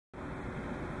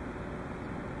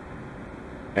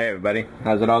Hey everybody,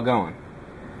 how's it all going?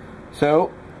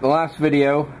 So, the last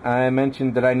video I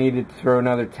mentioned that I needed to throw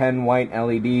another 10 white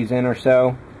LEDs in or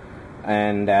so,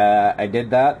 and I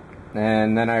did that,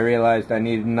 and then I realized I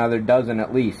needed another dozen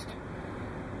at least.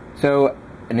 So,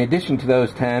 in addition to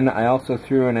those 10, I also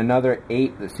threw in another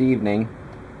 8 this evening,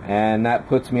 and that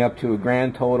puts me up to a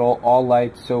grand total, all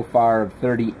lights so far, of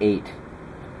 38.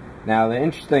 Now, the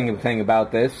interesting thing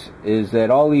about this is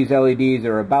that all these LEDs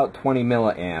are about 20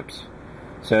 milliamps.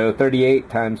 So 38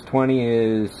 times 20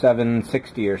 is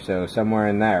 760 or so, somewhere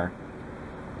in there.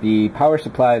 The power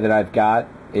supply that I've got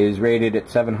is rated at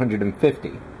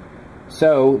 750.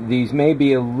 So these may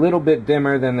be a little bit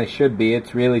dimmer than they should be.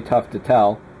 It's really tough to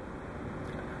tell.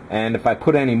 And if I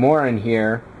put any more in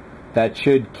here, that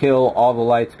should kill all the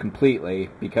lights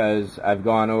completely, because I've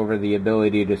gone over the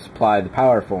ability to supply the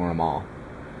power for them all.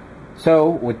 So,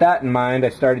 with that in mind, I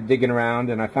started digging around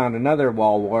and I found another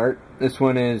wall wart. This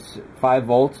one is 5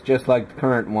 volts, just like the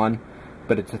current one,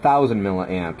 but it's 1000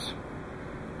 milliamps.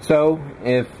 So,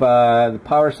 if the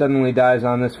power suddenly dies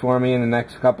on this for me in the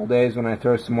next couple days when I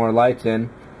throw some more lights in,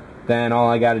 then all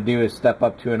I got to do is step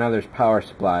up to another power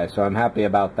supply, so I'm happy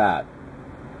about that.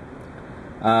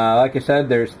 Like I said,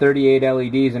 there's 38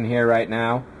 LEDs in here right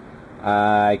now.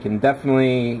 I can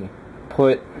definitely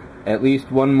put at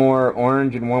least one more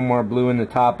orange and one more blue in the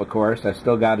top, of course. I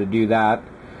still got to do that.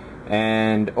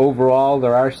 And overall,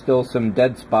 there are still some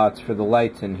dead spots for the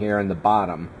lights in here in the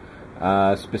bottom.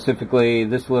 Specifically,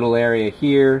 this little area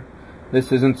here,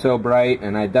 this isn't so bright,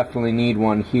 and I definitely need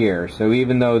one here. So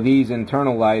even though these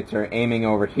internal lights are aiming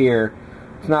over here,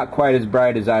 it's not quite as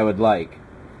bright as I would like.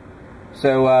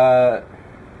 So,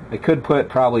 I could put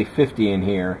probably 50 in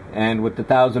here, and with the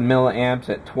 1000 milliamps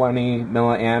at 20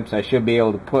 milliamps, I should be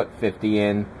able to put 50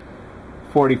 in,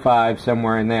 45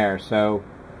 somewhere in there. So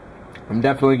I'm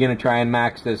definitely going to try and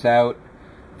max this out,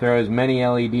 throw as many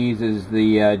LEDs as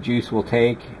the juice will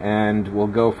take, and we'll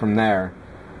go from there.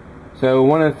 So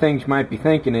one of the things you might be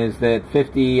thinking is that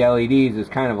 50 LEDs is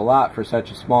kind of a lot for such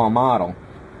a small model.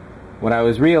 What I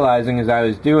was realizing as I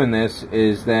was doing this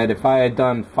is that if I had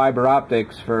done fiber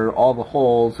optics for all the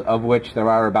holes, of which there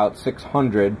are about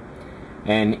 600,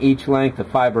 and each length of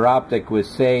fiber optic was,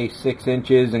 say, 6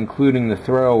 inches, including the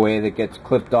throwaway that gets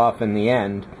clipped off in the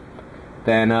end,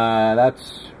 then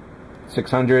that's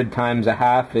 600 times a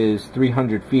half is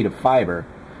 300 feet of fiber.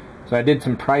 So I did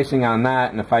some pricing on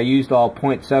that, and if I used all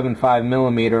 0.75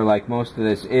 millimeter like most of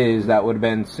this is, that would have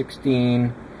been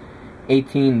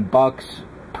 18 bucks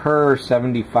per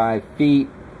 75 feet.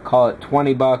 Call it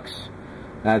 20 bucks.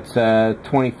 That's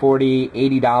 $20, $40,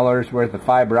 $80 worth of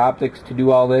fiber optics to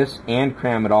do all this and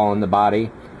cram it all in the body.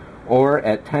 Or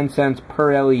at 10 cents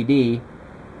per LED,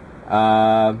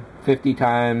 50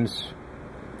 times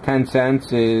 10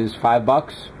 cents is 5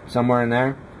 bucks, somewhere in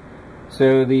there.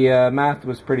 So the math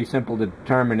was pretty simple to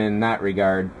determine in that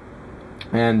regard,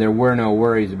 and there were no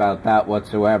worries about that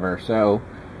whatsoever. So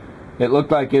it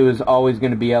looked like it was always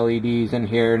going to be LEDs in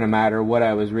here no matter what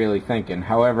I was really thinking.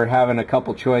 However, having a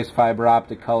couple choice fiber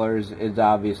optic colors is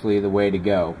obviously the way to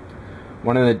go.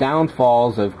 One of the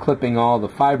downfalls of clipping all the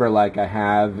fiber like I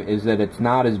have is that it's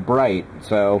not as bright.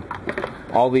 So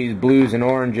all these blues and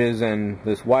oranges and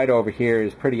this white over here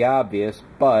is pretty obvious,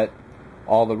 but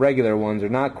all the regular ones are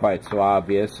not quite so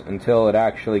obvious until it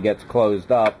actually gets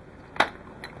closed up,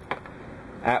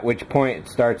 at which point it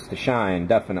starts to shine,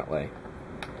 definitely.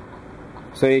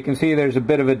 So you can see there's a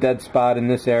bit of a dead spot in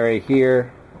this area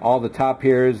here. All the top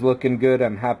here is looking good.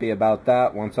 I'm happy about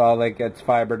that. Once all that gets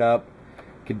fibered up,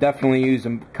 could definitely use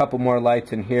a couple more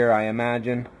lights in here, I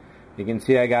imagine. You can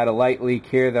see I got a light leak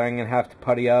here that I'm going to have to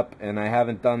putty up, and I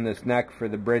haven't done this neck for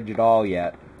the bridge at all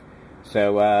yet.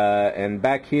 So, and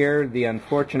back here, the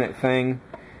unfortunate thing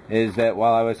is that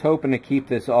while I was hoping to keep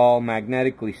this all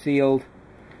magnetically sealed,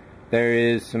 there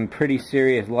is some pretty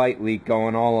serious light leak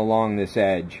going all along this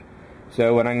edge.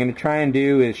 So what I'm going to try and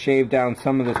do is shave down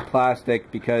some of this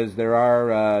plastic, because there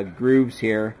are grooves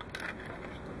here,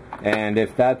 and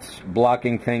if that's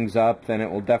blocking things up, then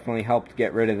it will definitely help to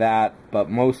get rid of that. But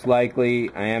most likely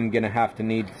I am going to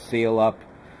need to seal up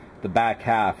the back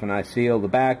half, and I seal the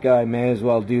back, I may as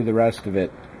well do the rest of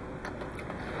it.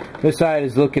 This side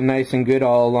is looking nice and good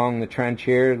all along the trench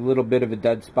here. A little bit of a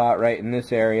dead spot right in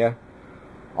this area.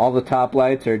 All the top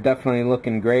lights are definitely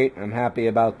looking great. I'm happy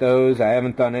about those. I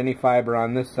haven't done any fiber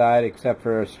on this side except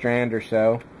for a strand or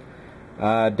so.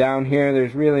 Down here,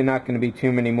 there's really not going to be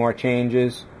too many more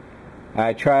changes.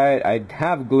 I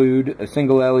have glued a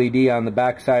single LED on the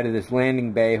back side of this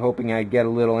landing bay, hoping I'd get a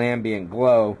little ambient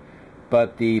glow,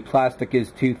 but the plastic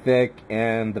is too thick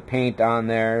and the paint on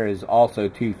there is also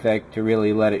too thick to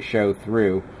really let it show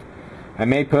through. I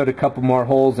may put a couple more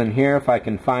holes in here if I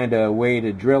can find a way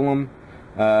to drill them,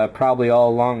 probably all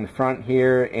along the front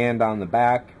here and on the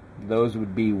back. Those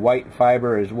would be white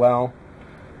fiber as well.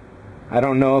 I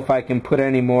don't know if I can put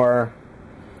any more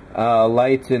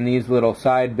lights in these little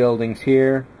side buildings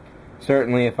here.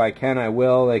 Certainly if I can, I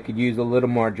will. They could use a little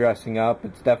more dressing up.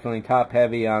 It's definitely top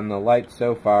heavy on the lights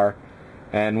so far.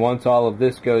 And once all of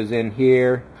this goes in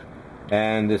here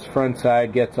and this front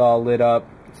side gets all lit up,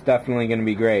 it's definitely going to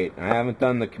be great. I haven't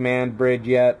done the command bridge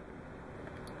yet,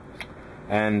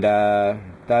 and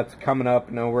that's coming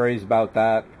up. No worries about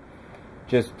that.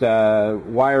 Just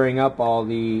wiring up all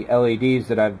the LEDs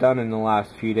that I've done in the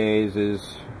last few days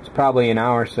it's probably an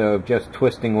hour or so of just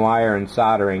twisting wire and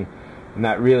soldering, and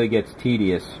that really gets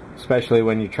tedious, especially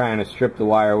when you're trying to strip the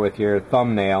wire with your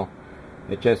thumbnail.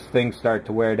 Things start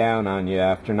to wear down on you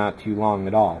after not too long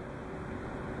at all.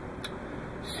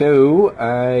 So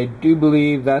I do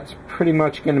believe that's pretty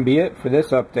much going to be it for this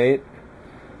update.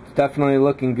 It's definitely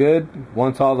looking good.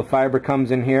 Once all the fiber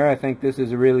comes in here, I think this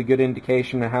is a really good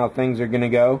indication of how things are going to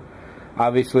go.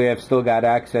 Obviously I've still got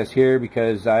access here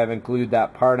because I haven't glued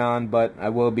that part on, but I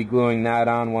will be gluing that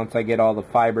on once I get all the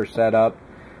fiber set up.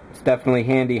 It's definitely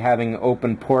handy having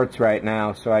open ports right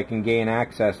now so I can gain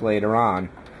access later on.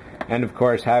 And of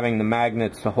course having the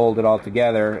magnets to hold it all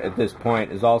together at this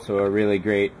point is also a really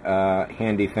great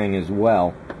handy thing as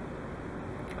well.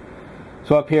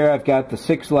 So up here I've got the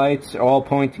 6 lights all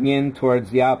pointing in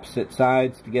towards the opposite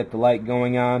sides to get the light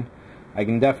going on. I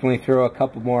can definitely throw a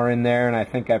couple more in there, and I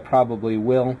think I probably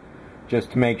will,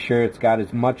 just to make sure it's got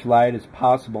as much light as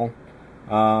possible.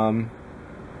 I'm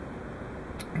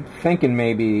thinking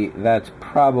maybe that's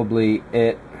probably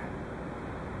it.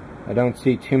 I don't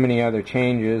see too many other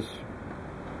changes.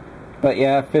 But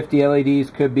yeah, 50 LEDs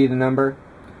could be the number.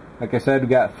 Like I said, we've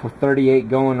got 38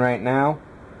 going right now.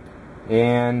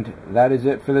 And that is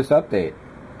it for this update.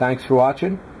 Thanks for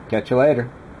watching. Catch you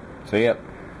later. See ya.